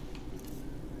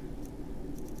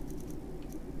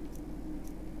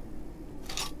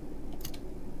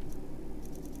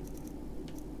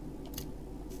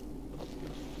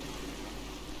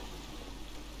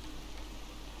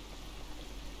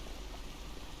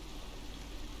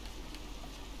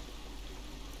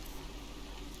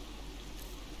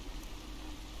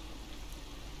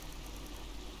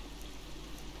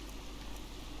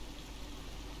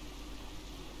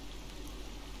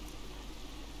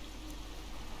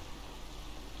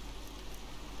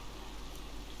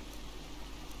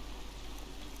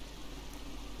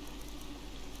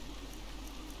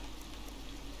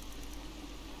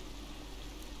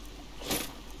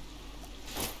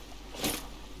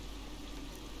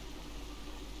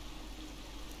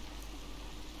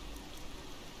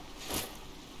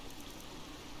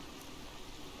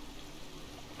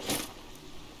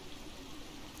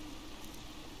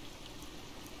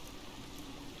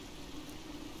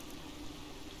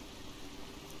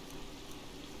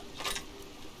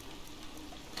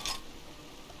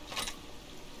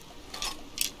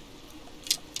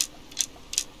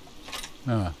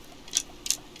 Ah.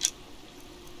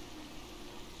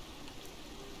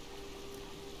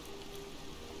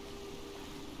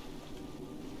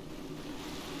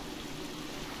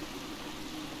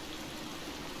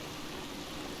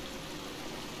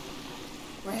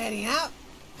 We're heading out?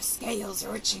 My scales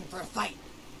are itching for a fight.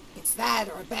 It's that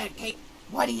or a bad cake.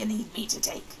 What do you need me to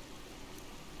take?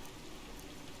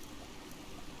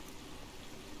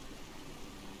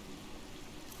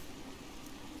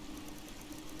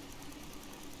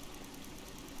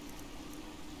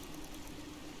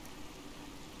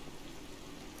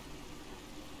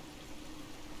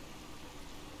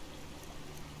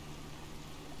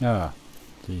 Ah,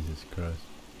 Jesus Christ.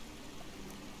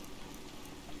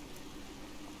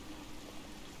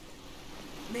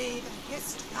 May the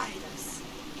Hist guide us.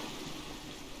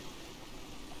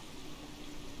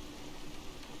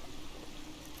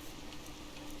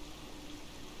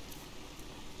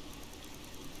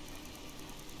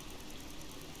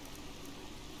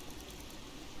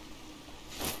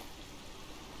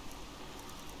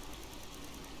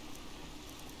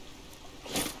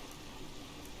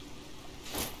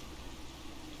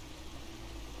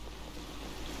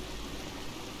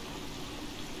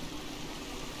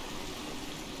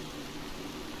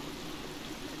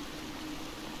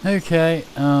 Okay,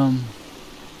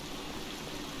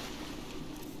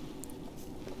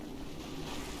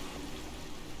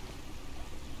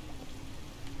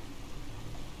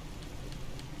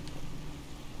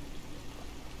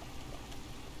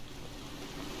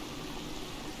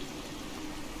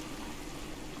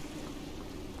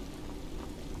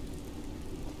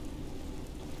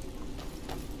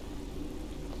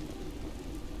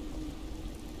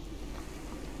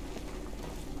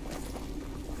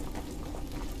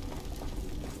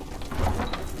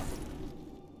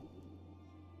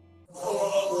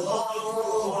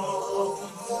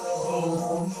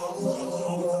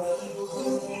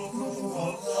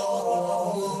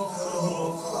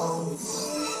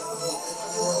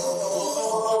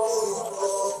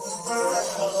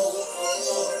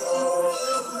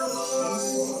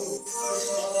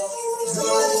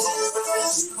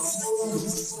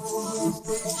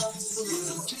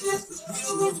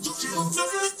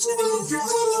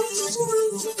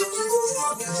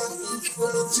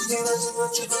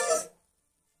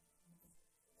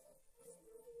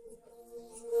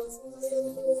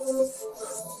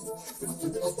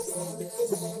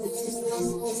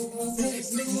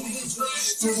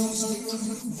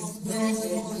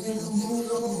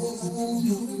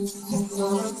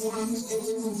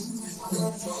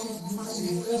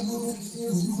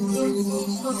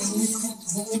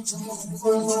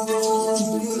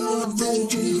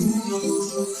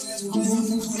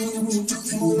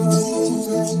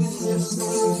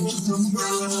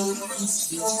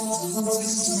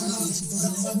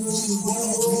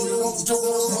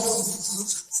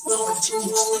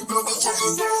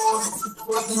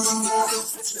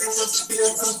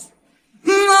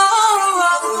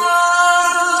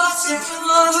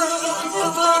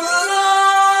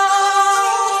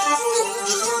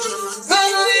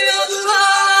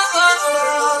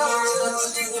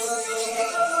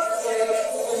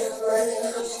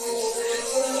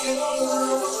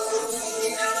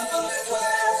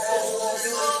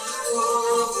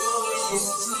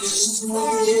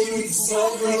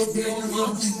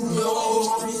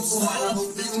 Yeah.